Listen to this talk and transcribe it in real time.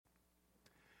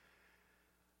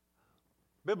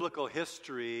Biblical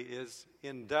history is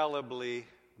indelibly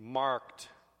marked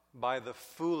by the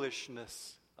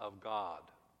foolishness of God.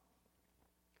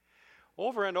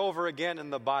 Over and over again in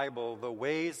the Bible, the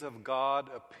ways of God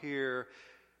appear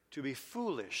to be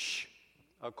foolish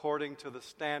according to the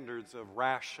standards of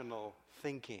rational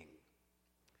thinking.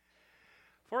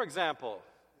 For example,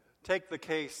 take the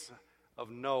case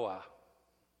of Noah.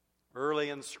 Early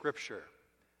in Scripture,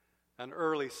 an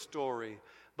early story,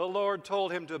 the Lord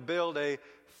told him to build a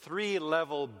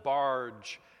 3-level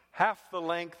barge, half the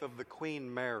length of the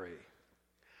Queen Mary,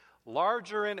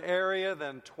 larger in area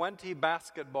than 20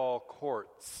 basketball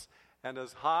courts, and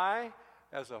as high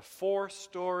as a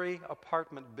 4-story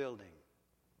apartment building.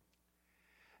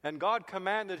 And God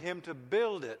commanded him to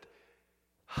build it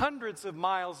hundreds of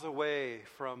miles away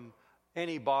from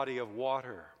any body of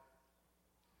water.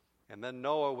 And then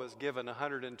Noah was given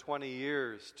 120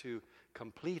 years to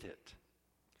complete it.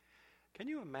 Can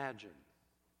you imagine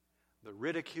the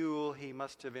ridicule he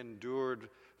must have endured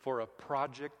for a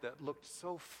project that looked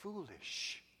so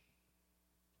foolish?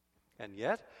 And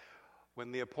yet,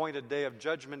 when the appointed day of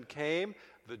judgment came,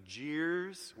 the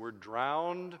jeers were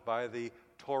drowned by the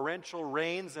torrential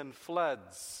rains and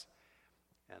floods,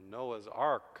 and Noah's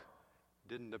ark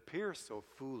didn't appear so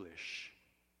foolish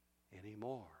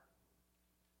anymore.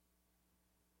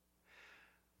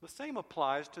 The same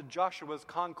applies to Joshua's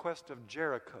conquest of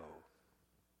Jericho.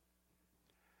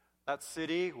 That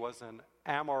city was an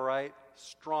Amorite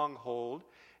stronghold.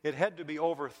 It had to be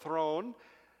overthrown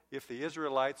if the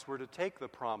Israelites were to take the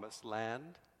promised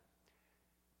land.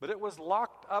 But it was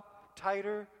locked up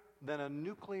tighter than a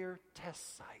nuclear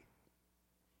test site.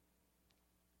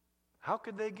 How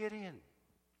could they get in?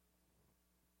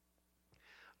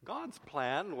 God's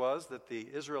plan was that the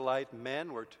Israelite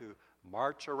men were to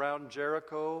march around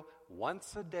Jericho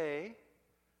once a day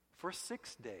for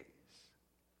 6 days,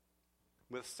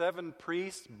 with 7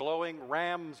 priests blowing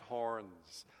ram's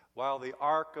horns while the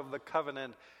Ark of the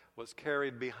Covenant was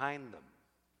carried behind them.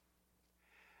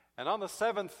 And on the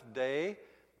 7th day,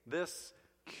 this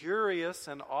curious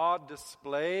and odd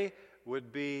display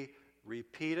would be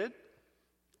repeated,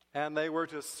 and they were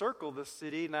to circle the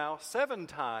city now 7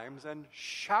 times and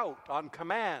shout on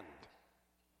command.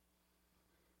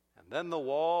 And then the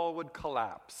wall would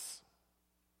collapse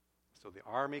so the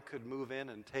army could move in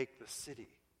and take the city.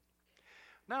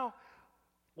 Now,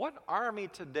 what army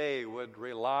today would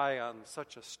rely on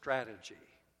such a strategy?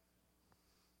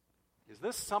 Is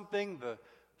this something the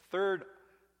 3rd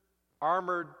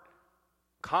Armored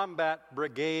Combat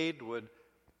Brigade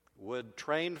would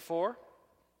train for?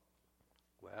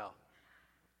 Well,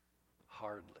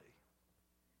 hardly.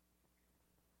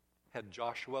 Had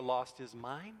Joshua lost his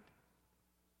mind?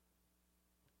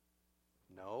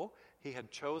 No, he had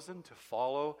chosen to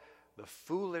follow the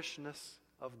foolishness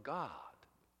of God,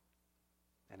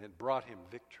 and it brought him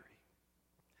victory.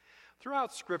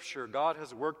 Throughout Scripture, God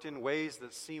has worked in ways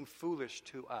that seem foolish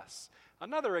to us.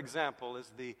 Another example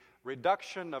is the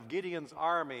reduction of Gideon's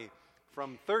army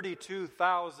from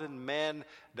 32,000 men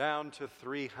down to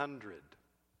 300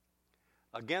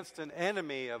 against an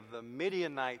enemy of the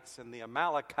Midianites and the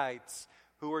Amalekites,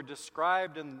 who were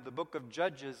described in the book of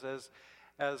Judges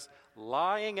as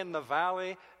lying in the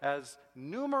valley as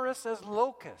numerous as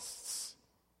locusts,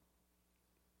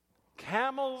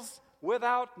 camels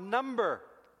without number,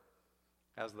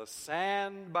 as the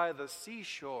sand by the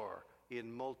seashore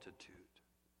in multitude.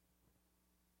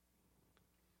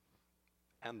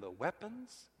 And the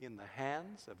weapons in the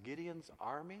hands of Gideon's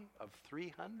army of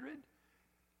 300,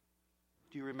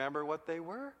 do you remember what they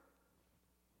were?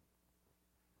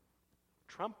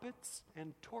 Trumpets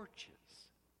and torches.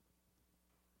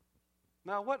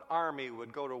 Now, what army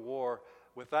would go to war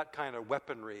with that kind of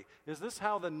weaponry? Is this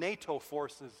how the NATO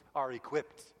forces are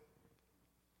equipped?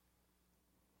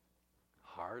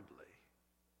 Hardly.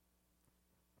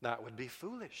 That would be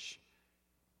foolish.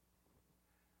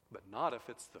 But not if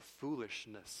it's the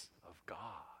foolishness of God.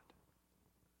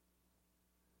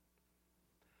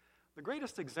 The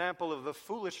greatest example of the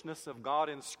foolishness of God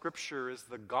in Scripture is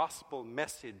the gospel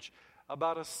message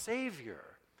about a Savior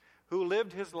who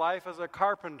lived his life as a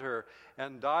carpenter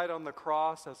and died on the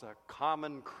cross as a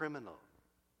common criminal.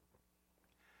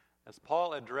 As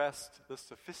Paul addressed the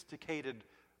sophisticated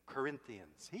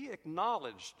Corinthians, he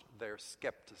acknowledged their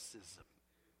skepticism.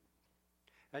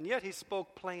 And yet he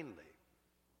spoke plainly.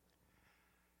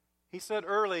 He said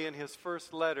early in his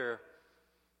first letter,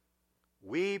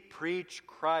 "We preach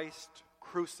Christ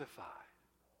crucified.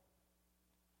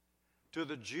 To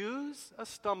the Jews, a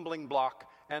stumbling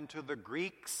block, and to the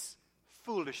Greeks,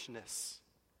 foolishness.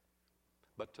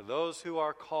 But to those who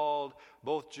are called,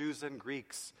 both Jews and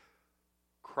Greeks,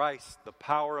 Christ, the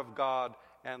power of God,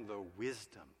 and the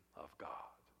wisdom of God.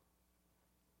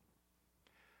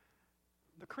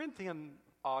 The Corinthian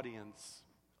audience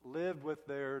lived with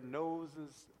their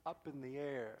noses up in the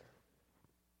air,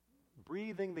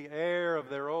 breathing the air of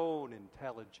their own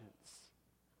intelligence.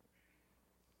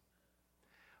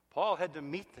 Paul had to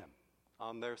meet them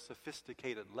on their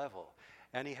sophisticated level,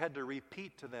 and he had to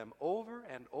repeat to them over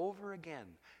and over again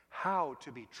how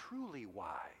to be truly wise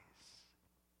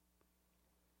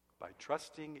by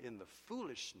trusting in the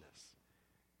foolishness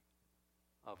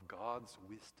of God's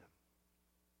wisdom.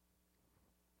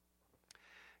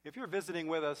 If you're visiting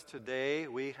with us today,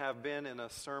 we have been in a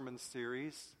sermon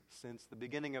series since the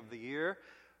beginning of the year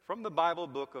from the Bible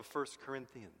book of 1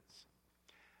 Corinthians.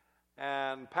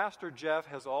 And Pastor Jeff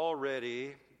has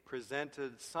already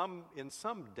presented in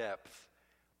some depth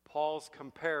Paul's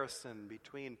comparison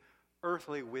between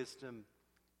earthly wisdom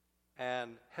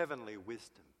and heavenly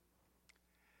wisdom.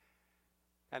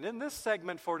 And in this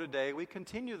segment for today, we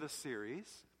continue the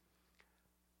series.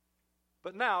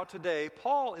 But now, today,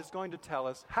 Paul is going to tell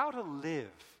us how to live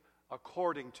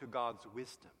according to God's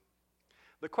wisdom.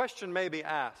 The question may be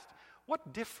asked,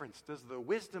 what difference does the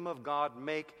wisdom of God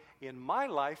make in my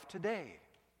life today?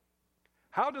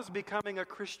 How does becoming a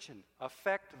Christian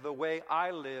affect the way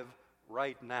I live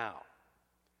right now?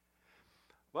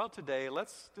 Well, today,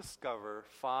 let's discover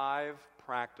 5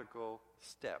 practical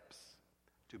steps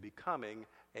to becoming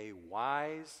a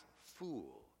wise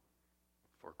fool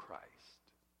for Christ.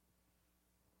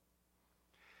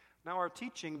 Now, our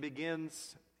teaching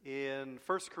begins in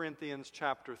 1 Corinthians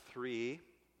chapter 3.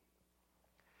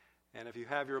 And if you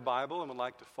have your Bible and would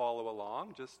like to follow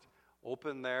along, just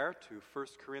open there to 1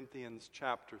 Corinthians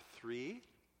chapter 3,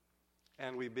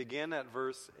 and we begin at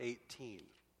verse 18.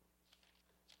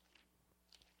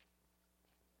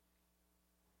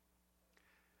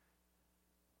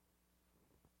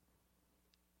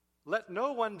 Let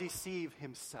no one deceive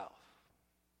himself.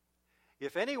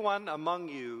 If anyone among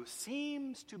you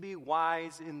seems to be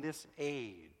wise in this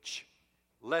age,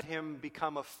 let him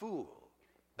become a fool,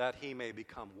 that he may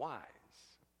become wise.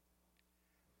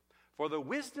 For the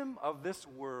wisdom of this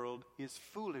world is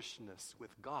foolishness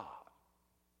with God.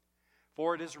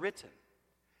 For it is written,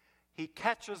 He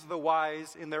catches the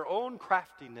wise in their own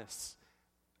craftiness.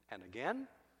 And again,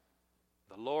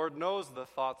 the Lord knows the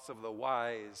thoughts of the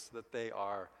wise, that they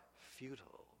are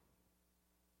futile.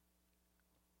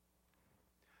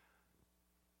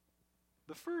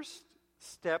 The first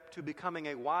step to becoming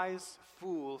a wise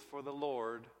fool for the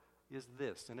Lord is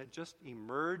this, and it just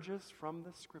emerges from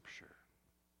the Scripture.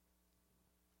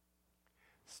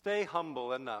 Stay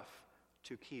humble enough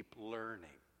to keep learning.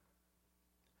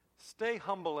 Stay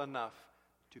humble enough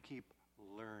to keep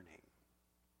learning.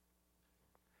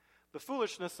 The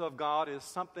foolishness of God is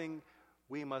something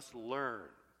we must learn,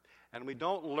 and we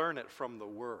don't learn it from the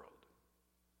world.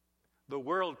 The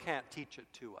world can't teach it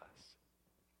to us.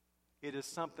 It is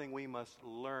something we must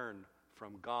learn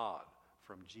from God,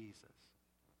 from Jesus.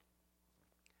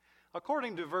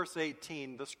 According to verse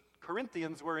 18, the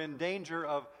Corinthians were in danger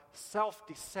of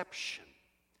self-deception.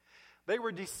 They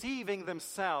were deceiving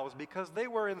themselves because they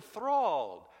were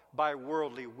enthralled by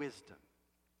worldly wisdom.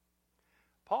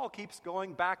 Paul keeps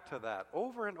going back to that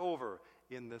over and over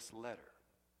in this letter.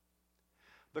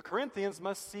 The Corinthians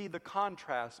must see the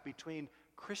contrast between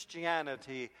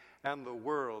Christianity and the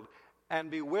world and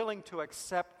be willing to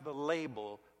accept the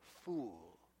label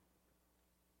fool.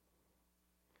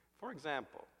 For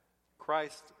example,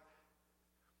 Christ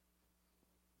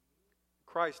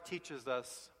teaches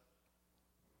us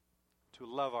to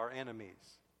love our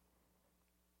enemies.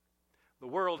 The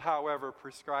world, however,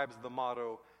 prescribes the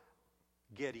motto,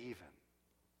 get even.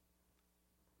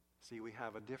 See, we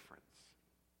have a difference.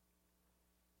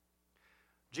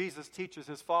 Jesus teaches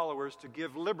his followers to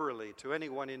give liberally to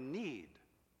anyone in need.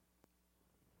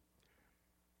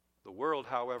 The world,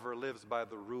 however, lives by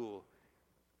the rule,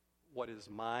 what is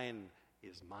mine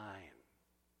is mine.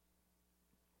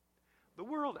 The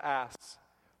world asks,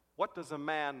 what does a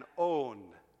man own?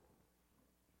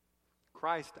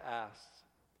 Christ asks,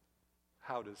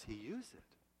 how does he use it?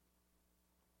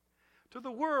 To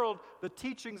the world, the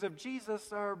teachings of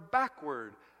Jesus are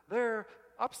backward. They're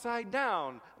upside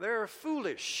down. They're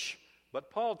foolish. But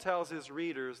Paul tells his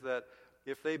readers that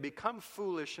if they become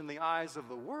foolish in the eyes of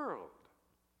the world,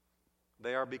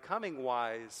 they are becoming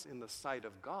wise in the sight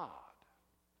of God.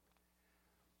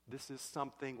 This is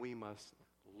something we must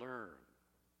learn.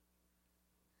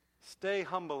 Stay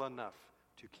humble enough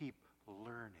to keep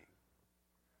learning.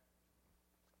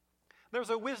 There's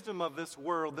a wisdom of this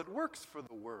world that works for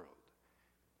the world,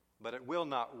 but it will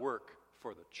not work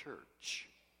for the church.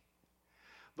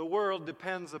 The world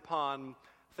depends upon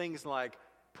things like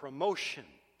promotion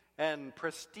and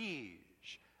prestige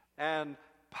and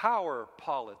power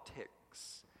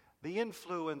politics, the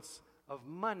influence of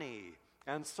money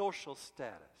and social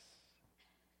status.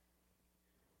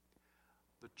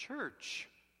 The church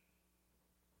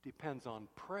depends on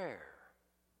prayer,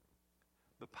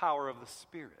 the power of the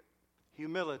Spirit,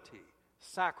 humility,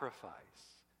 sacrifice,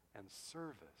 and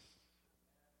service.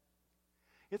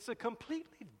 It's a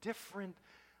completely different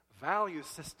value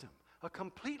system, a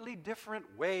completely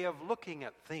different way of looking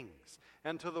at things.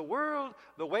 And to the world,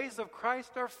 the ways of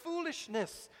Christ are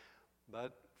foolishness.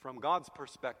 But from God's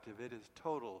perspective, it is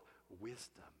total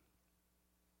wisdom.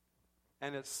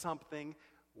 And it's something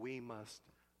we must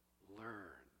learn.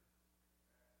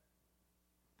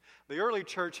 The early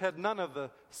church had none of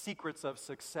the secrets of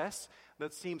success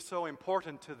that seem so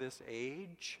important to this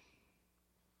age.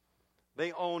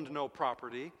 They owned no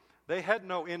property. They had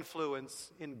no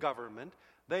influence in government.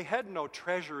 They had no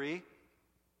treasury.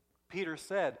 Peter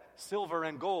said, "Silver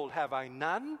and gold have I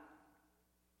none."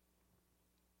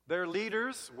 Their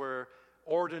leaders were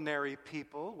ordinary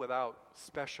people without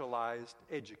specialized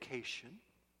education.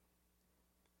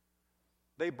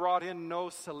 They brought in no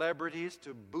celebrities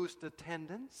to boost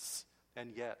attendance,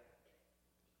 and yet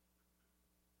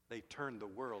they turned the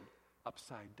world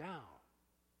upside down.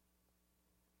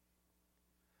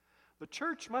 The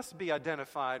church must be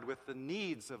identified with the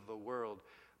needs of the world,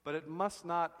 but it must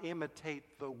not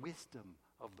imitate the wisdom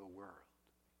of the world.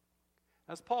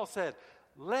 As Paul said,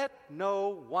 let no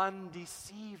one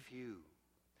deceive you.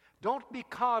 Don't be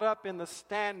caught up in the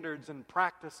standards and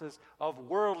practices of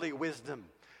worldly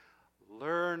wisdom.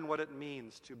 Learn what it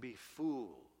means to be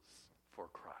fools for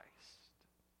Christ.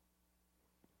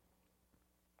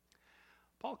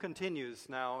 Paul continues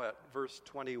now at verse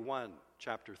 21,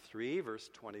 chapter 3, verse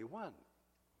 21.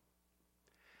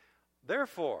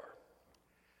 Therefore,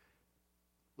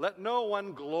 let no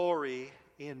one glory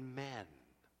in men,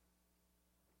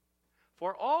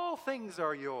 for all things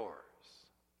are yours,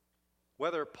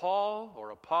 whether Paul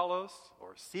or Apollos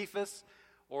or Cephas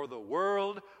or the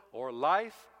world or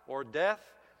life or death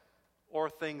or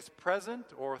things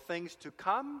present or things to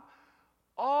come,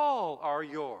 all are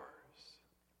yours.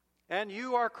 And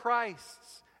you are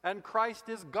Christ's, and Christ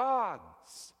is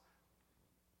God's.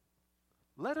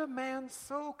 Let a man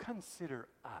so consider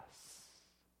us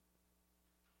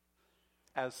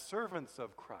as servants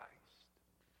of Christ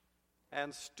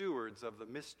and stewards of the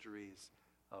mysteries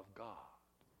of God.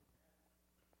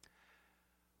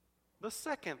 The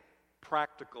second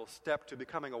practical step to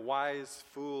becoming a wise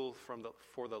fool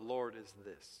for the Lord is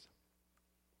this.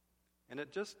 And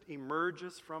it just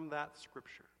emerges from that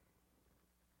scripture.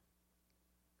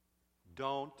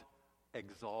 Don't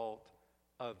exalt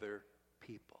other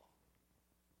people.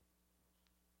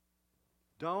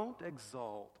 Don't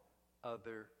exalt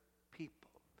other people.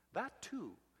 That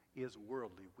too is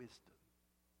worldly wisdom.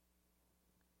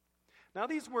 Now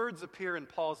these words appear in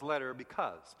Paul's letter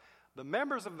because the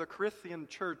members of the Corinthian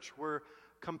church were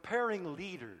comparing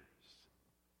leaders,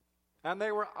 and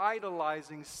they were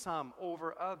idolizing some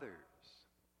over others.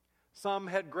 Some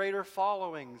had greater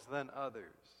followings than others.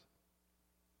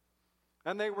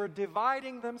 And they were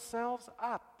dividing themselves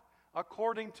up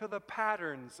according to the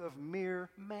patterns of mere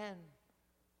men.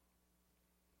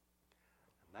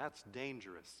 And that's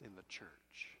dangerous in the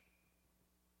church.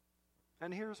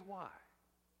 And here's why.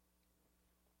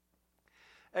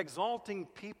 Exalting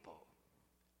people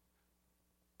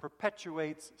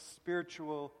perpetuates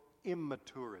spiritual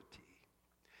immaturity.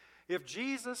 If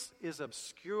Jesus is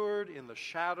obscured in the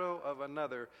shadow of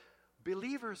another,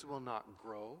 believers will not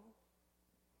grow.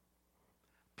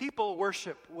 People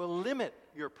worship will limit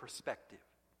your perspective.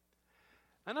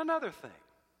 And another thing,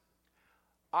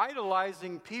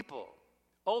 idolizing people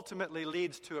ultimately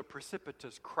leads to a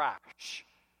precipitous crash.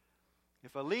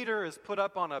 If a leader is put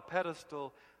up on a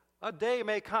pedestal, a day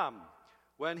may come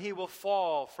when he will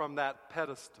fall from that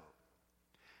pedestal.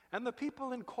 And the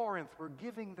people in Corinth were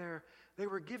giving their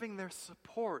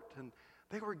support, and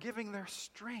they were giving their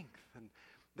strength, and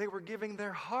they were giving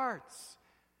their hearts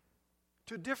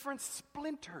to different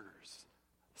splinter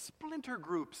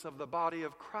groups of the body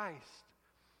of Christ.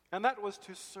 And that was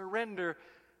to surrender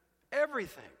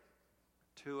everything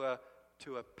to a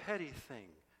petty thing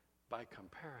by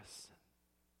comparison.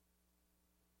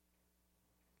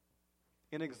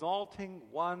 In exalting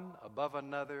one above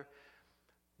another,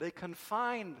 they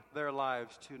confined their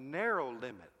lives to narrow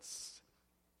limits,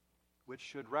 which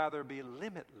should rather be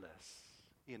limitless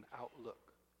in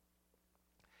outlook.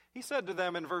 He said to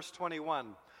them in verse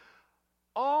 21,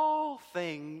 all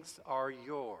things are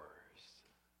yours.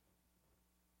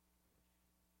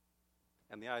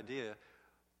 And the idea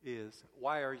is,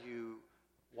 why are you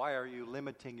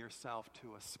limiting yourself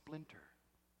to a splinter?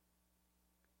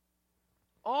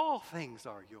 All things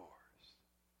are yours.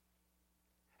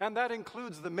 And that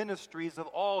includes the ministries of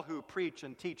all who preach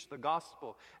and teach the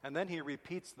gospel. And then he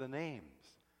repeats the names: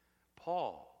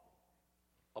 Paul,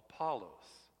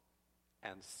 Apollos,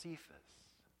 and Cephas.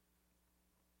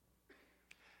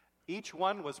 Each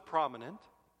one was prominent.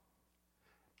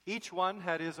 Each one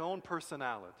had his own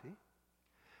personality.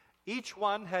 Each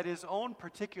one had his own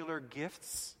particular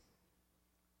gifts.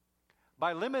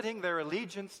 By limiting their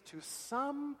allegiance to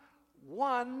some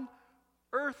one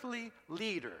earthly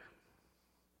leader,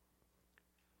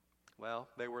 well,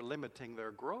 they were limiting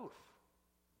their growth.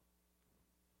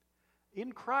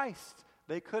 In Christ,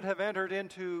 they could have entered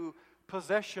into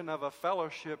possession of a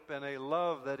fellowship and a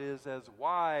love that is as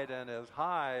wide and as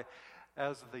high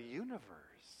as the universe.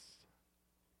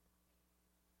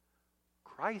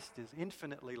 Christ is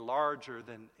infinitely larger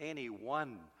than any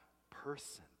one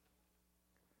person.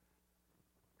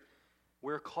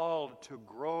 We're called to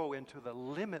grow into the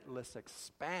limitless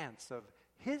expanse of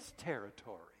His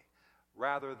territory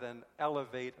rather than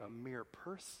elevate a mere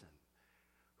person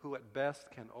who at best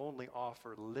can only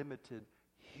offer limited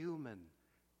human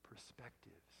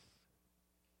perspectives.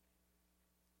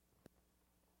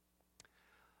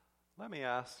 Let me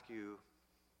ask you,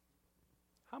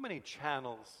 how many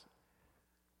channels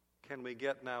can we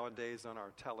get nowadays on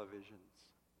our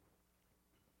televisions?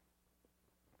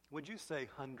 Would you say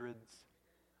hundreds?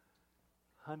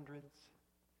 Hundreds?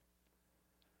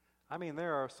 I mean,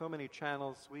 there are so many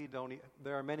channels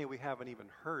there are many we haven't even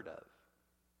heard of.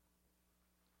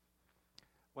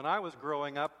 When I was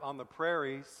growing up on the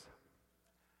prairies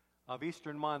of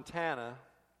eastern Montana,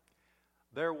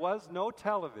 there was no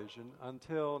television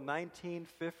until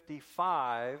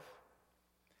 1955,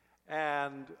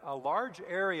 and a large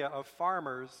area of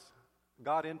farmers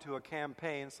got into a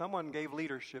campaign. Someone gave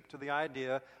leadership to the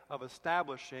idea of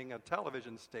establishing a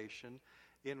television station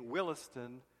in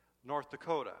Williston, North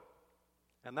Dakota,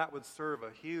 and that would serve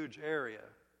a huge area.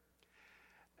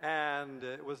 And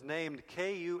it was named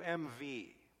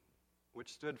KUMV,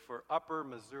 which stood for Upper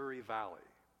Missouri Valley.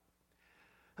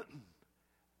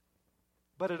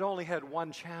 But it only had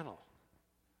one channel.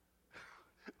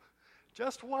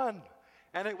 Just one.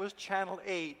 And it was Channel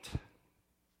 8.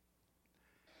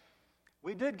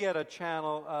 We did get a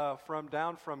channel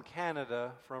down from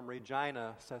Canada, from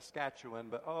Regina, Saskatchewan,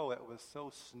 but it was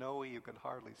so snowy you could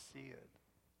hardly see it.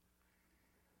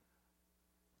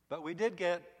 But we did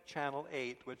get Channel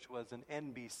 8, which was an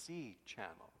NBC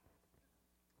channel.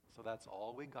 So that's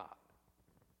all we got.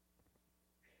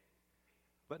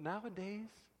 But nowadays,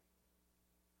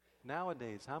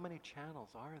 how many channels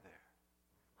are there?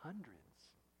 Hundreds.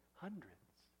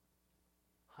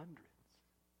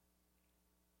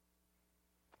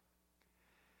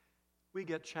 We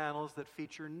get channels that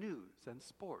feature news and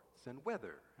sports and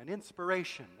weather and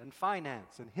inspiration and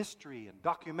finance and history and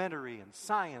documentary and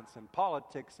science and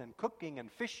politics and cooking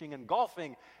and fishing and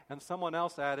golfing, and someone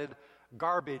else added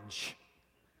garbage.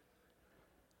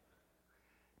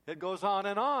 It goes on,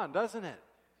 doesn't it?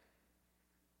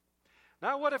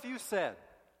 Now, what if you said,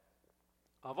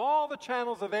 of all the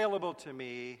channels available to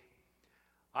me,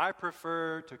 I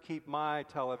prefer to keep my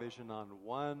television on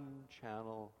one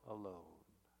channel alone?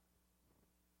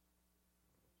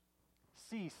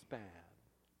 C-SPAN.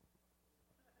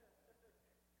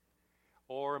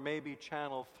 Or maybe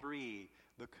Channel 3,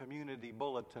 the Community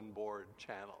Bulletin Board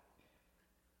channel.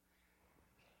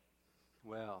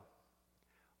 Well,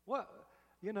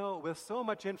 with so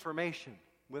much information,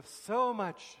 with so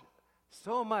much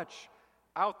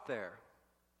out there,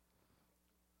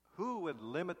 who would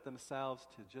limit themselves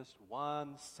to just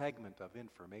one segment of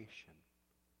information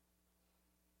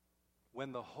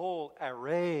when the whole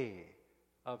array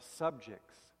of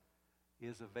subjects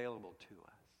is available to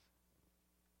us?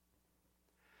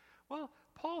 Well,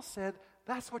 Paul said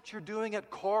that's what you're doing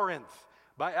at Corinth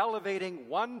by elevating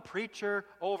one preacher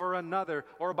over another,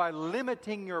 or by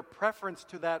limiting your preference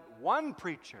to that one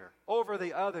preacher over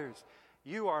the others.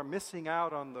 You are missing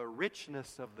out on the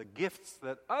richness of the gifts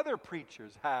that other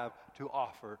preachers have to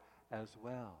offer as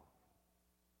well.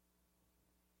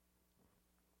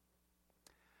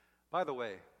 By the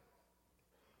way,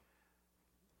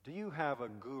 do you have a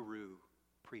guru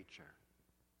preacher?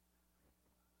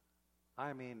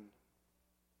 I mean,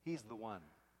 he's the one,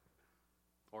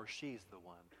 or she's the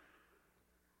one.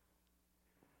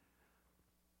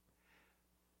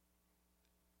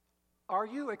 Are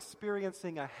you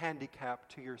experiencing a handicap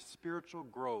to your spiritual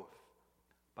growth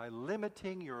by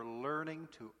limiting your learning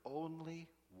to only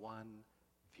one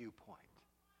viewpoint?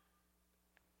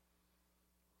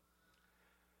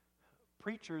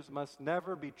 Preachers must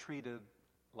never be treated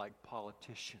like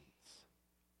politicians.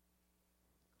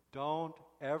 Don't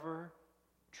ever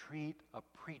treat a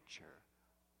preacher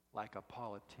like a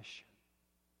politician.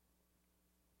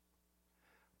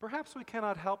 Perhaps we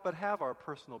cannot help but have our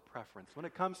personal preference when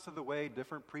it comes to the way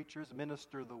different preachers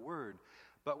minister the word,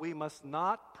 but we must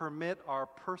not permit our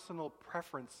personal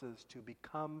preferences to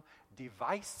become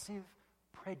divisive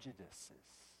prejudices.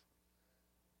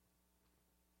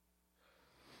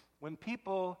 When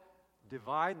people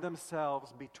divide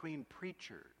themselves between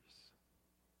preachers,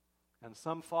 and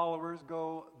some followers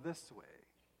go this way,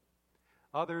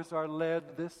 others are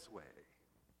led this way,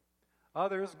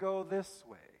 others go this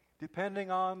way,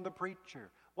 depending on the preacher.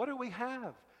 What do we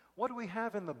have? What do we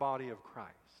have in the body of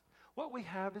Christ? What we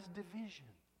have is division.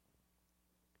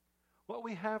 What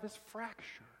we have is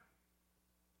fracture.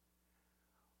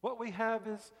 What we have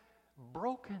is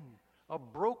a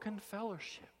broken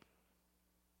fellowship.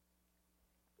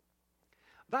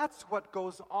 That's what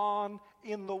goes on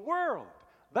in the world.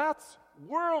 That's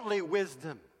worldly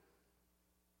wisdom.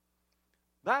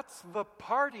 That's the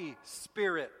party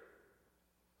spirit,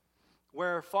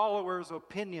 where followers'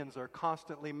 opinions are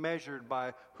constantly measured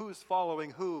by who's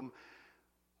following whom,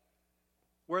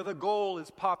 where the goal is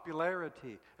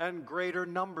popularity and greater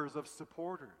numbers of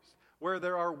supporters, where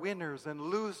there are winners and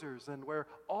losers, and where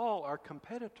all are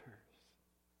competitors.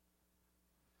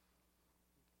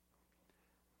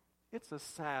 It's a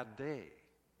sad day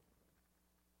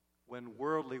when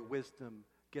worldly wisdom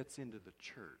gets into the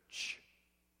church.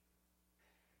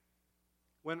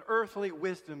 When earthly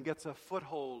wisdom gets a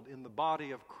foothold in the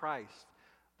body of Christ,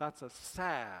 that's a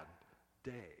sad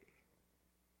day.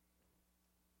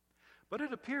 But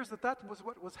it appears that was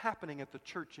what was happening at the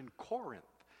church in Corinth.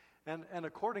 And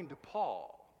according to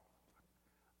Paul,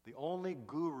 the only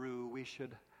guru we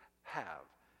should have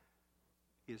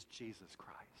is Jesus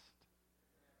Christ.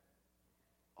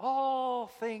 All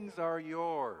things are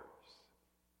yours,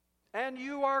 and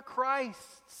you are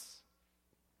Christ's.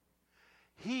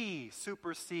 He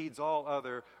supersedes all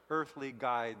other earthly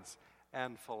guides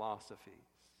and philosophies.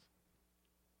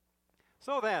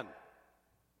 So then,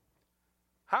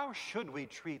 how should we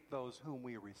treat those whom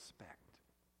we respect?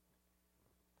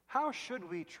 How should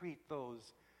we treat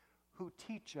those who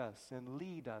teach us and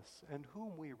lead us and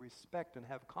whom we respect and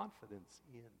have confidence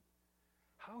in?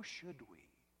 How should we?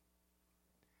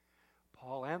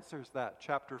 Paul answers that,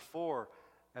 chapter 4,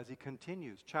 as he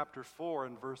continues, chapter 4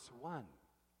 and verse 1.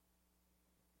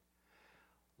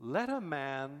 Let a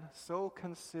man so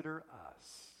consider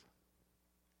us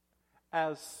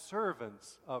as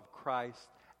servants of Christ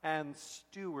and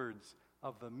stewards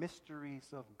of the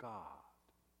mysteries of God.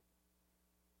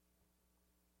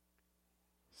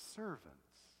 Servants.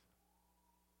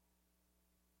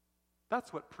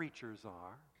 That's what preachers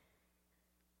are.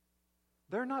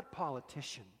 They're not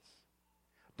politicians.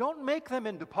 Don't make them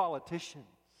into politicians.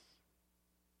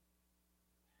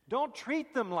 Don't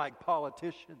treat them like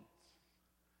politicians.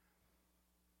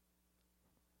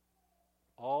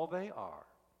 All they are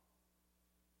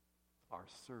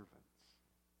servants.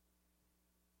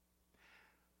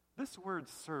 This word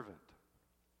servant,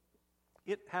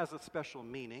 it has a special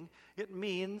meaning. It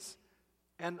means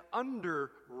an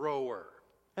under-rower.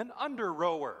 An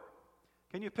under-rower.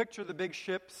 Can you picture the big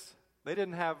ships? They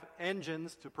didn't have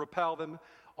engines to propel them.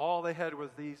 All they had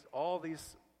was all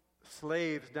these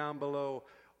slaves down below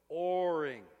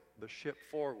oaring the ship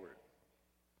forward.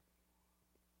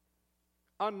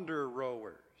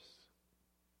 Under-rowers.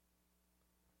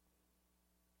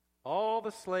 All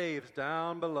the slaves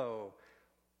down below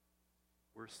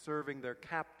were serving their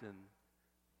captain,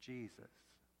 Jesus.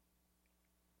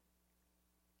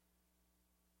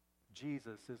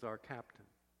 Jesus is our captain.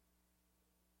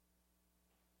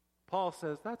 Paul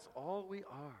says that's all we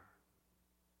are.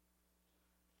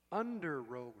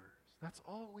 Under-rowers. That's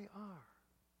all we are.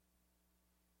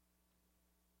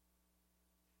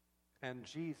 And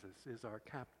Jesus is our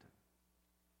captain.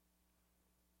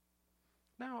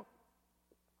 Now,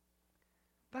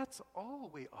 that's all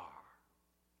we are.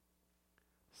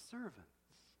 Servants.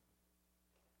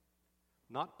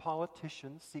 Not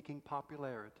politicians seeking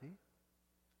popularity.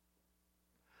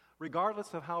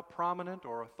 Regardless of how prominent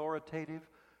or authoritative,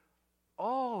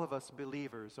 all of us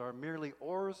believers are merely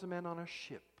oarsmen on a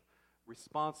ship,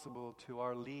 responsible to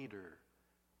our leader,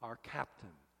 our captain,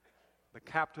 the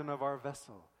captain of our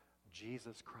vessel,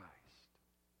 Jesus Christ.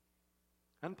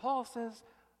 And Paul says,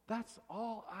 that's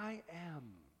all I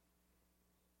am.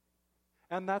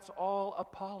 And that's all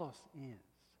Apollos is.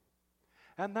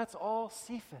 And that's all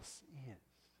Cephas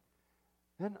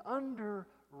is. An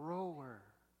under-rower.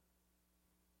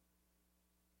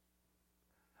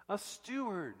 a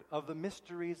steward of the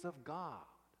mysteries of God.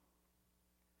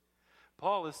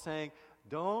 Paul is saying,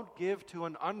 don't give to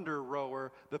an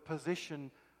under-rower the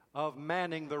position of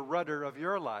manning the rudder of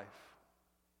your life.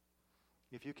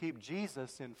 If you keep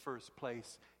Jesus in first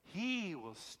place, He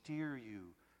will steer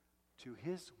you to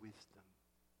His wisdom.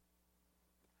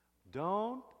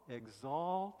 Don't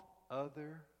exalt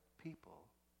other people.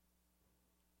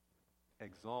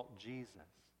 Exalt Jesus.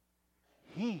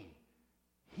 He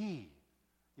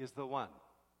is the one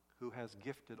who has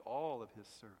gifted all of His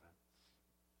servants.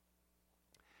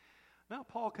 Now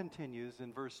Paul continues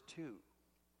in verse 2.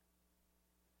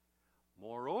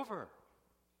 Moreover,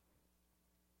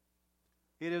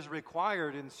 it is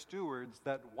required in stewards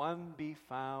that one be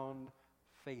found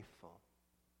faithful.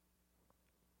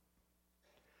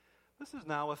 This is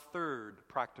now a third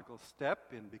practical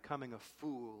step in becoming a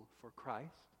fool for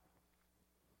Christ.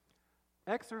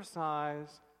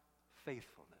 Exercise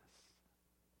faithfulness.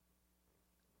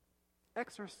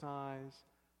 Exercise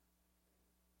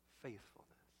faithfulness.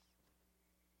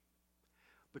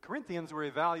 The Corinthians were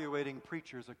evaluating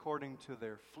preachers according to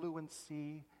their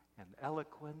fluency and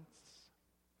eloquence,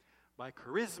 by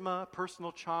charisma,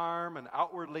 personal charm, and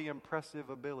outwardly impressive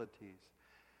abilities.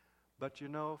 But you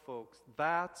know, folks,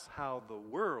 that's how the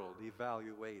world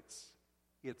evaluates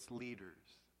its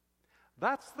leaders.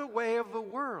 That's the way of the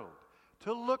world,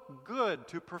 to look good,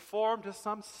 to perform to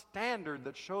some standard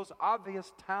that shows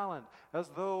obvious talent, as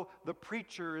though the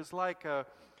preacher is like a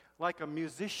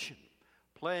musician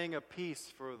playing a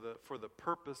piece for the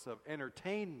purpose of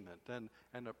entertainment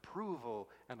and approval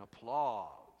and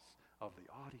applause of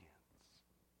the audience.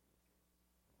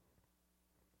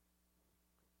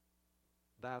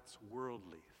 That's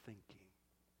worldly thinking.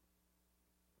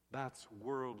 That's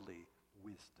worldly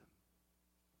wisdom.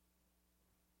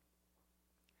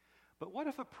 But what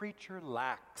if a preacher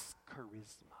lacks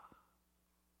charisma?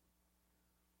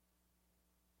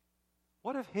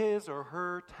 What if his or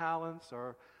her talents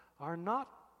are not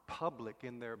public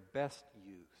in their best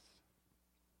use?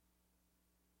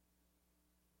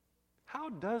 How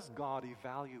does God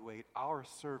evaluate our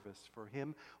service for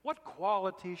Him? What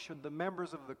qualities should the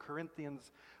members of the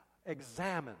Corinthians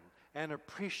examine and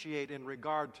appreciate in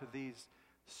regard to these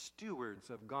stewards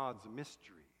of God's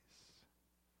mysteries?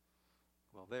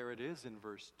 Well, there it is in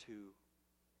verse 2.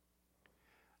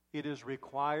 It is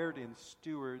required in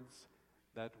stewards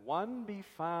that one be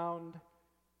found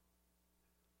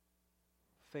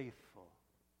faithful.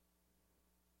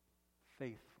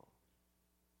 Faithful.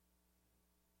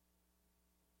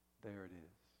 There it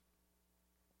is.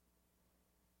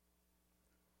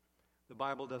 The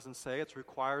Bible doesn't say it's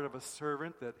required of a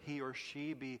servant that he or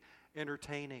she be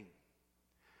entertaining,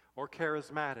 or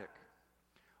charismatic,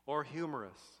 or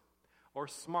humorous, or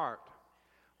smart,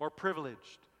 or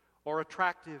privileged, or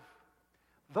attractive.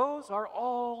 Those are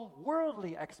all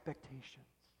worldly expectations.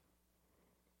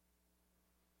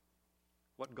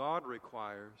 What God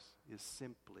requires is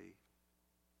simply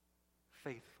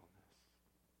faithfulness.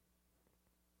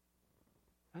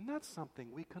 And that's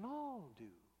something we can all do.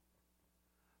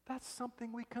 That's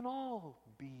something we can all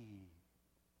be.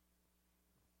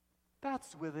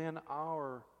 That's within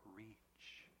our reach.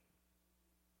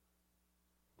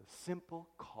 The simple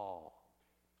call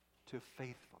to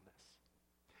faithfulness.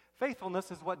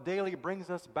 Faithfulness is what daily brings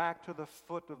us back to the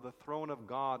foot of the throne of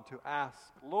God to ask,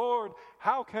 Lord,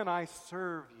 how can I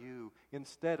serve you,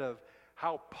 instead of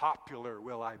how popular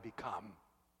will I become?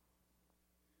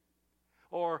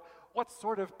 Or what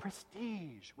sort of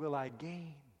prestige will I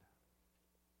gain?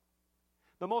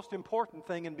 The most important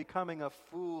thing in becoming a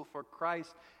fool for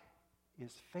Christ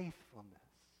is faithfulness.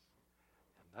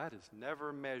 And that is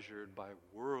never measured by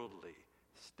worldly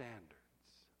standards.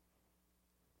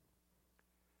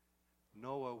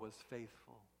 Noah was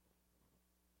faithful.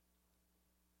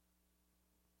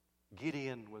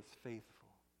 Gideon was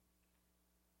faithful.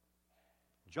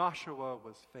 Joshua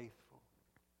was faithful.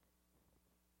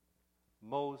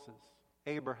 Moses,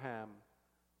 Abraham,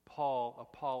 Paul,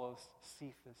 Apollos,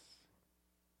 Cephas.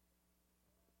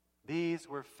 These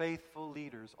were faithful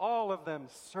leaders, all of them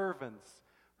servants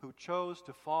who chose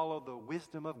to follow the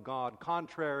wisdom of God,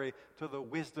 contrary to the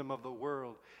wisdom of the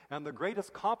world. And the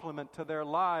greatest compliment to their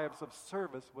lives of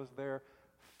service was their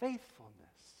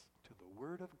faithfulness to the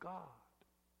Word of God,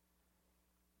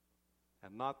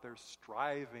 and not their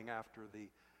striving after the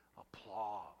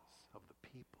applause of the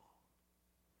people.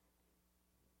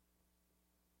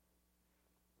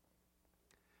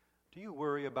 Do you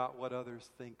worry about what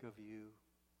others think of you?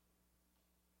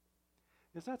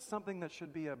 Is that something that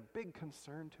should be a big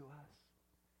concern to us?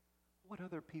 What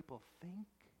other people think?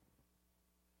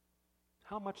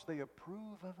 How much they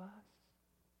approve of us?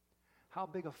 how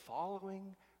big a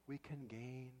following we can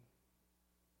gain.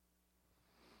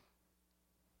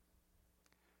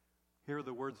 Here are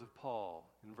the words of Paul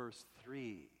in verse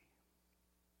 3.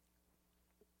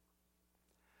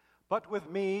 But with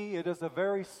me it is a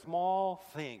very small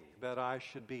thing that I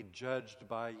should be judged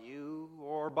by you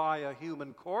or by a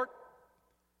human court.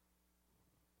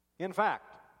 In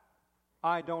fact,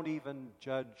 I don't even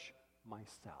judge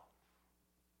myself.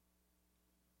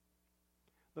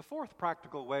 The fourth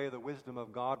practical way the wisdom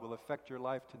of God will affect your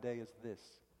life today is this: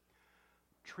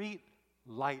 treat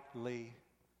lightly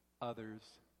others'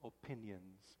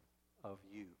 opinions of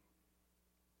you.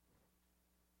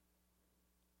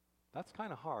 That's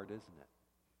kind of hard, isn't it?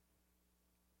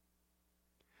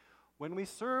 When we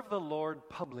serve the Lord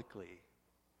publicly,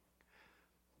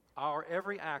 our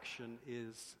every action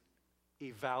is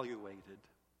evaluated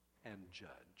and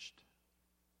judged.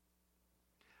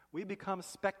 We become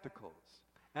spectacles,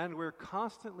 and we're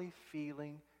constantly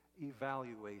feeling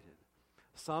evaluated.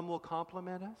 Some will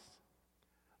compliment us,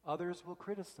 others will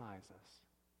criticize us.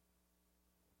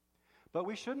 But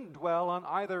we shouldn't dwell on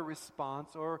either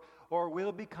response, or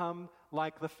we'll become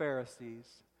like the Pharisees,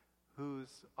 whose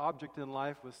object in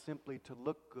life was simply to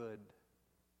look good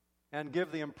and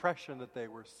give the impression that they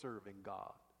were serving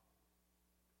God,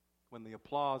 when the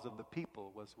applause of the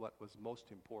people was what was most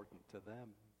important to them.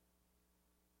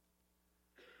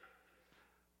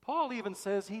 Paul even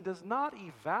says he does not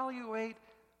evaluate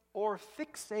or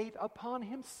fixate upon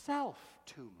himself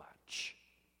too much.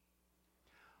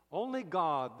 Only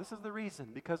God, this is the reason,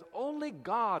 because only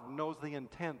God knows the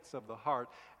intents of the heart,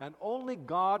 and only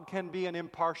God can be an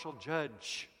impartial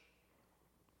judge.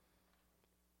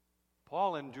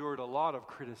 Paul endured a lot of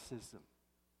criticism,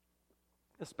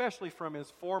 especially from his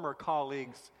former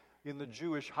colleagues in the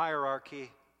Jewish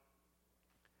hierarchy.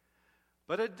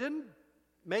 But it didn't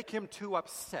make him too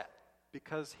upset,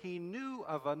 because he knew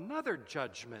of another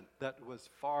judgment that was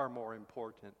far more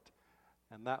important,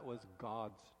 and that was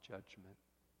God's judgment.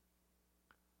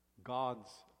 God's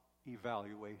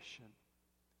evaluation,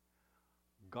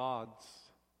 God's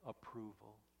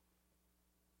approval.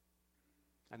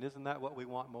 And isn't that what we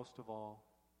want most of all?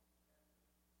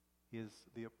 Is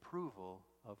the approval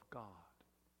of God.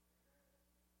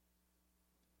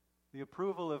 The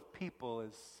approval of people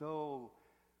is so,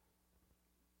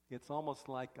 it's almost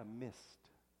like a mist.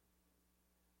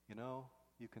 You know,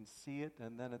 you can see it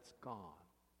and then it's gone.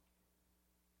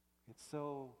 It's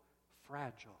so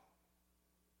fragile.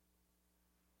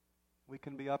 We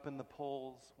can be up in the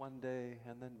polls one day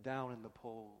and then down in the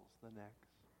polls the next.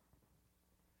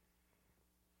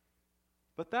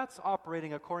 But that's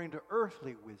operating according to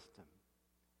earthly wisdom,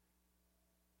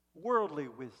 worldly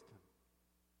wisdom.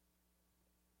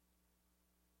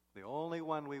 The only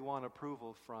one we want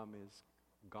approval from is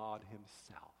God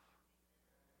Himself.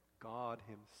 God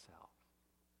Himself.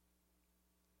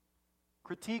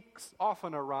 Critiques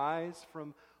often arise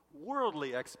from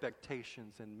worldly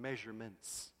expectations and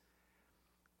measurements.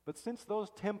 But since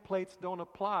those templates don't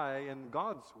apply in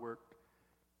God's work,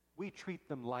 we treat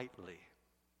them lightly.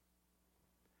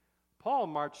 Paul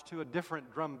marched to a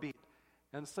different drumbeat,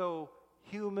 and so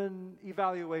human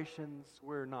evaluations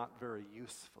were not very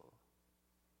useful,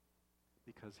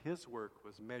 because his work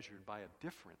was measured by a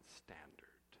different standard,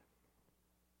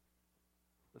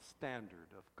 the standard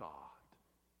of God.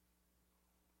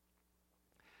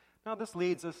 Now this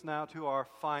leads us now to our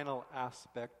final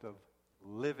aspect of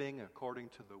living according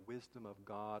to the wisdom of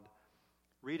God.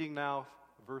 Reading now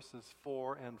verses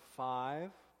 4 and 5,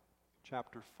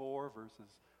 chapter 4, verses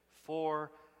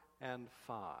 4 and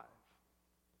 5.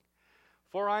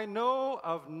 For I know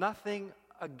of nothing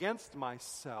against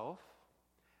myself,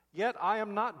 yet I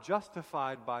am not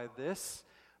justified by this,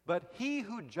 but he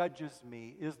who judges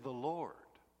me is the Lord.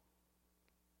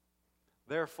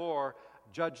 Therefore,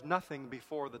 judge nothing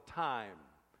before the time,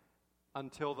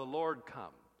 until the Lord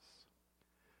comes,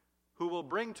 who will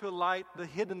bring to light the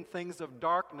hidden things of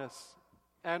darkness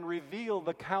and reveal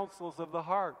the counsels of the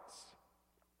hearts.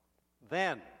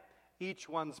 Then each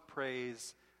one's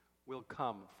praise will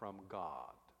come from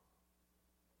God.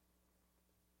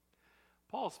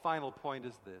 Paul's final point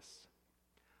is this: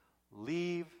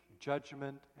 leave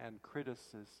judgment and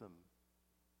criticism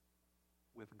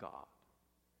with God.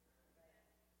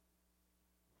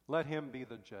 Let Him be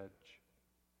the judge.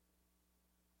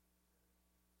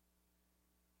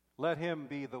 Let Him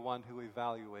be the one who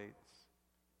evaluates.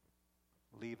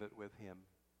 Leave it with Him.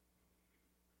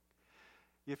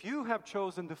 If you have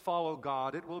chosen to follow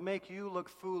God, it will make you look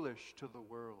foolish to the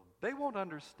world. They won't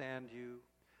understand you.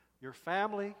 Your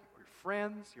family, your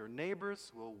friends, your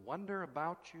neighbors will wonder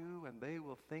about you, and they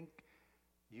will think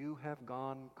you have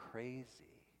gone crazy.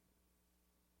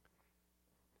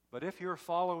 But if you're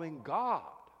following God,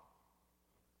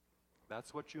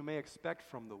 that's what you may expect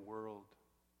from the world.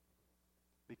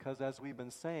 Because as we've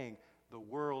been saying, the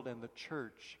world and the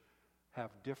church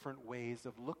have different ways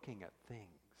of looking at things.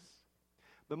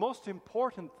 The most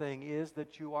important thing is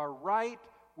that you are right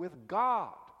with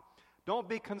God. Don't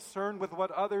be concerned with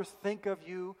what others think of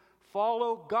you.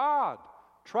 Follow God.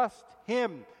 Trust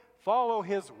Him. Follow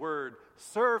His word.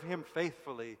 Serve Him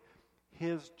faithfully.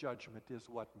 His judgment is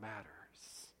what matters.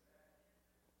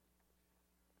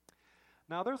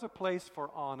 Now, there's a place for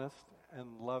honest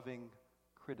and loving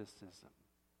criticism.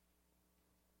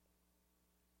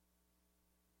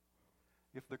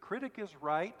 If the critic is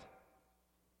right,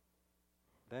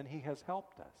 then he has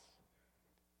helped us.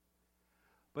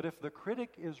 But if the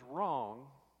critic is wrong,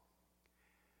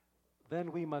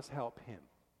 then we must help him.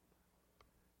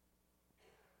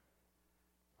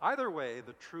 Either way,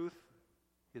 the truth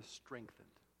is strengthened.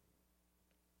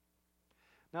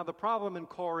 Now, the problem in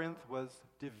Corinth was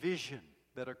division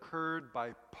that occurred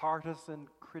by partisan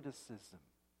criticism.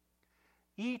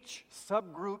 Each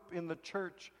subgroup in the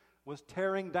church was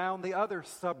tearing down the other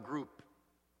subgroup,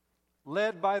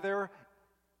 led by their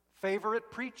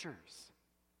favorite preachers.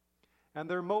 And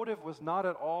their motive was not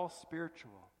at all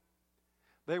spiritual.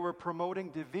 They were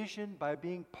promoting division by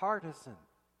being partisan.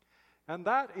 And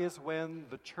that is when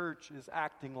the church is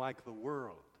acting like the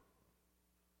world.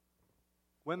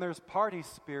 When there's party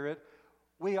spirit,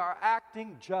 we are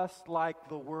acting just like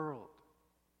the world.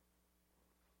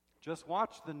 Just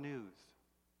watch the news.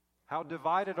 How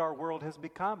divided our world has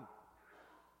become.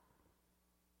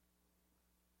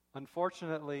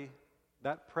 Unfortunately,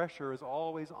 that pressure is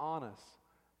always on us,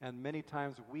 and many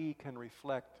times we can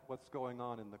reflect what's going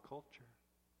on in the culture.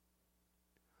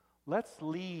 Let's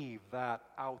leave that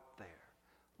out there.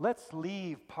 Let's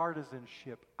leave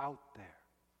partisanship out there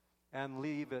and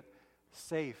leave it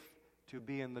safe to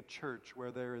be in the church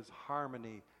where there is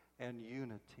harmony and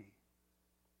unity.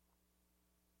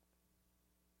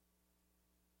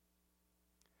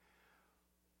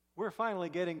 We're finally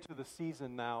getting to the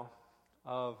season now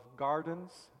of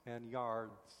gardens and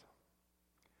yards.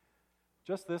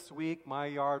 Just this week, my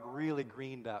yard really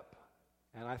greened up,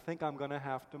 and I think I'm going to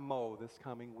have to mow this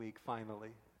coming week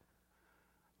finally.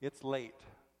 It's late.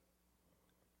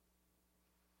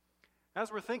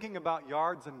 As we're thinking about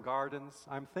yards and gardens,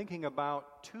 I'm thinking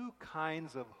about two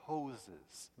kinds of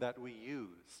hoses that we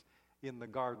use in the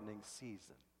gardening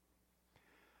season.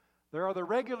 There are the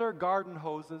regular garden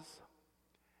hoses,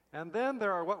 and then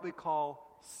there are what we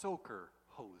call soaker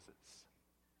hoses.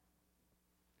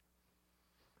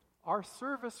 Our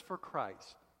service for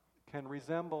Christ can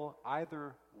resemble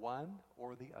either one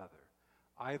or the other,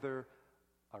 either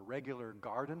a regular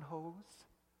garden hose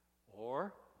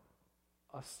or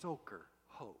a soaker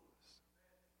hose.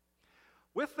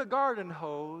 With the garden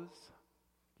hose,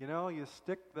 you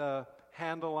stick the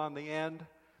handle on the end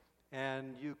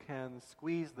and you can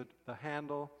squeeze the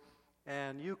handle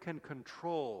and you can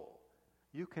control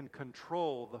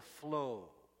the flow.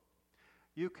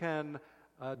 You can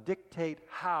dictate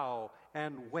how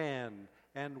and when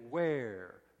and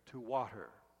where to water.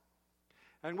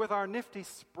 And with our nifty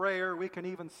sprayer, we can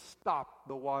even stop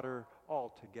the water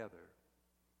altogether.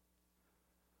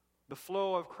 The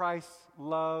flow of Christ's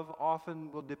love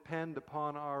often will depend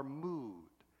upon our mood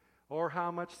or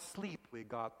how much sleep we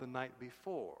got the night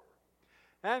before.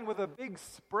 And with a big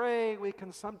spray, we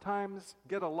can sometimes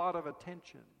get a lot of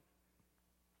attention.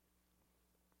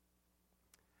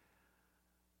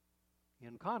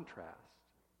 In contrast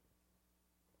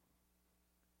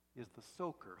is the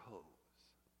soaker hose.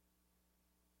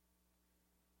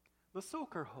 The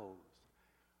soaker hose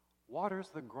waters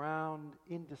the ground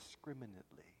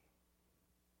indiscriminately.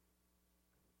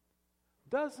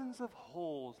 Dozens of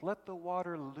holes let the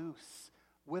water loose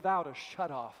without a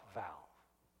shut-off valve,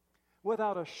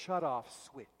 without a shut-off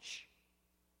switch.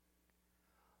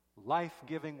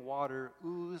 Life-giving water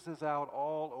oozes out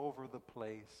all over the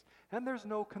place, and there's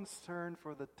no concern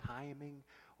for the timing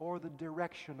or the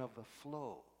direction of the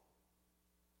flow.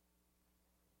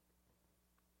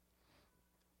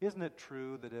 Isn't it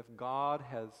true that if God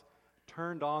has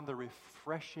turned on the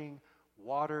refreshing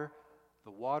water,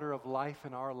 the water of life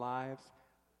in our lives,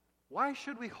 why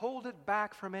should we hold it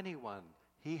back from anyone?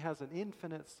 He has an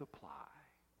infinite supply.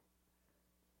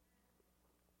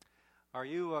 Are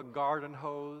you a garden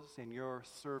hose in your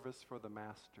service for the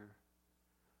Master?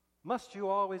 Must you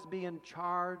always be in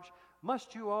charge?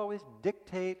 Must you always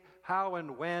dictate how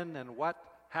and when and what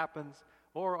happens?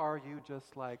 Or are you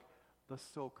just like the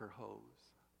soaker hose?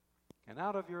 And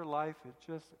out of your life it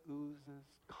just oozes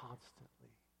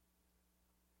constantly,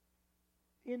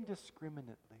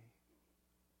 indiscriminately.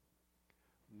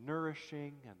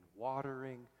 nourishing and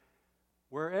watering.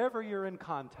 Wherever you're in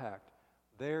contact,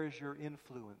 there's your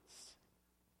influence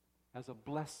as a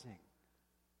blessing,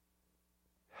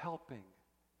 helping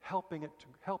it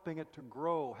to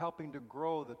grow, helping to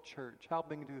grow the church,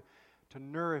 helping to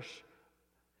nourish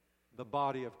the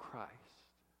body of Christ.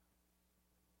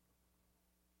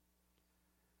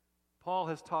 Paul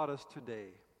has taught us today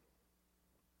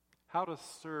how to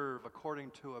serve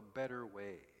according to a better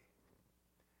way,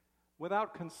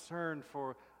 without concern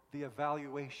for the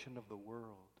evaluation of the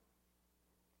world.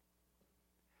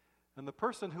 And the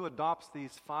person who adopts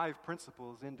these 5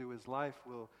 principles into his life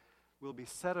will be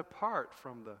set apart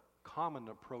from the common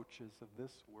approaches of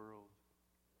this world.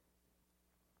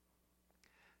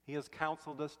 He has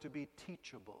counseled us to be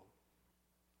teachable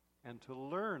and to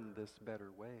learn this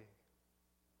better way.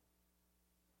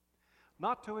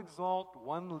 Not to exalt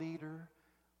one leader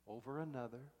over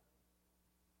another,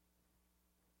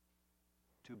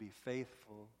 to be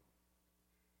faithful,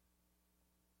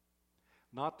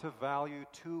 not to value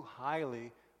too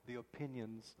highly the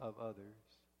opinions of others,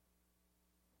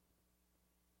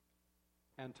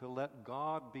 and to let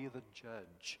God be the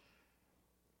judge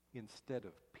instead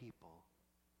of people.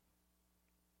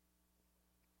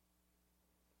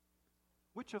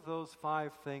 Which of those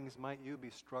 5 things might you be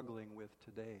struggling with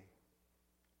today?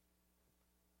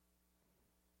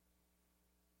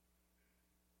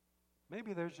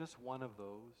 Maybe there's just one of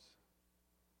those.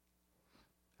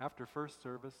 After first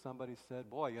service, somebody said,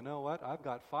 "Boy, you know what? I've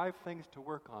got 5 things to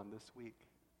work on this week."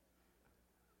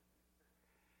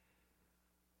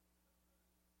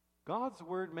 God's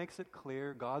Word makes it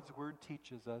clear. God's Word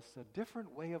teaches us a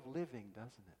different way of living,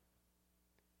 doesn't it?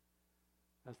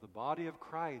 As the body of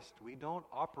Christ, we don't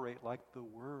operate like the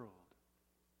world.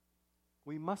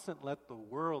 We mustn't let the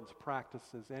world's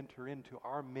practices enter into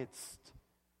our midst.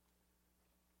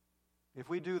 If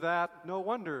we do that, no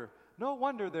wonder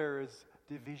there is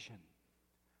division.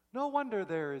 No wonder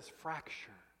there is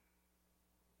fracture.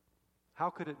 How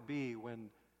could it be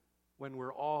when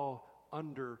we're all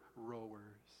under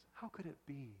rowers? How could it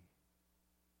be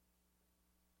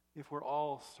if we're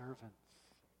all servants?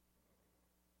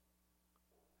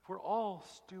 If we're all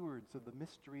stewards of the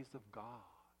mysteries of God,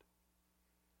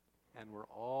 and we're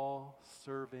all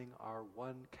serving our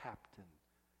one captain,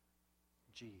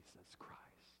 Jesus Christ.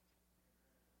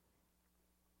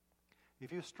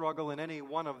 If you struggle in any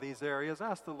one of these areas,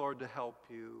 ask the Lord to help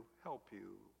you.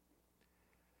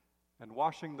 And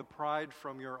washing the pride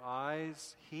from your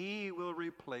eyes, He will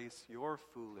replace your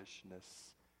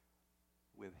foolishness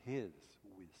with His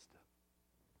wisdom.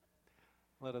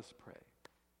 Let us pray.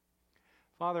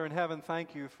 Father in heaven,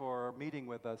 thank you for meeting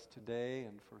with us today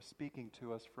and for speaking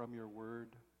to us from your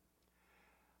word.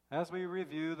 As we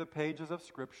review the pages of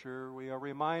Scripture, we are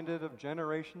reminded of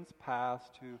generations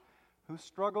past who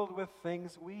struggled with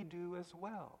things we do as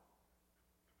well.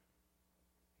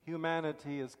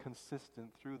 Humanity is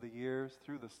consistent through the years,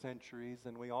 through the centuries,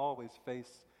 and we always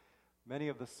face many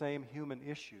of the same human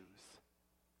issues.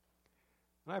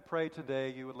 And I pray today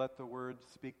you would let the word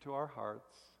speak to our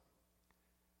hearts.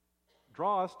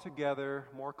 Draw us together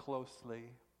more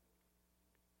closely.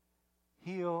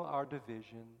 Heal our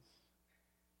divisions.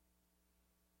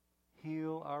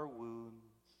 Heal our wounds.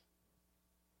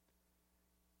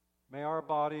 May our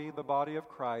body, the body of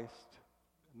Christ,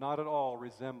 not at all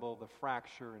resemble the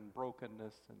fracture and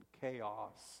brokenness and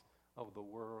chaos of the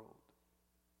world.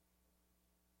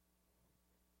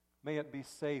 May it be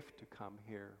safe to come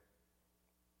here.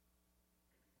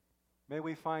 May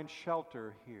we find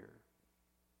shelter here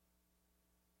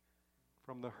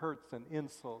from the hurts and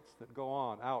insults that go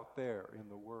on out there in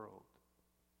the world.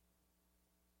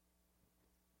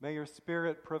 May your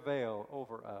Spirit prevail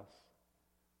over us.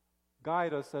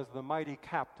 Guide us as the mighty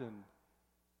captain,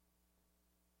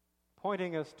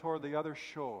 pointing us toward the other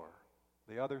shore,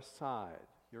 the other side,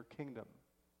 your kingdom,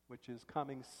 which is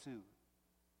coming soon.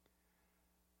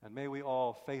 And may we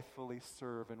all faithfully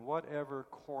serve in whatever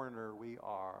corner we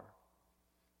are.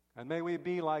 And may we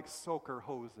be like soaker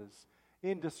hoses,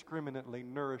 indiscriminately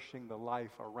nourishing the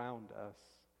life around us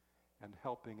and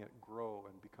helping it grow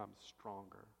and become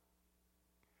stronger.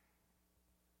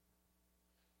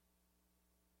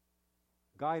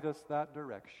 Guide us that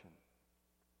direction.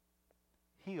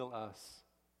 Heal us,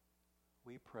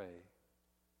 we pray.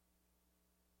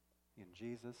 In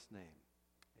Jesus' name,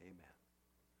 amen.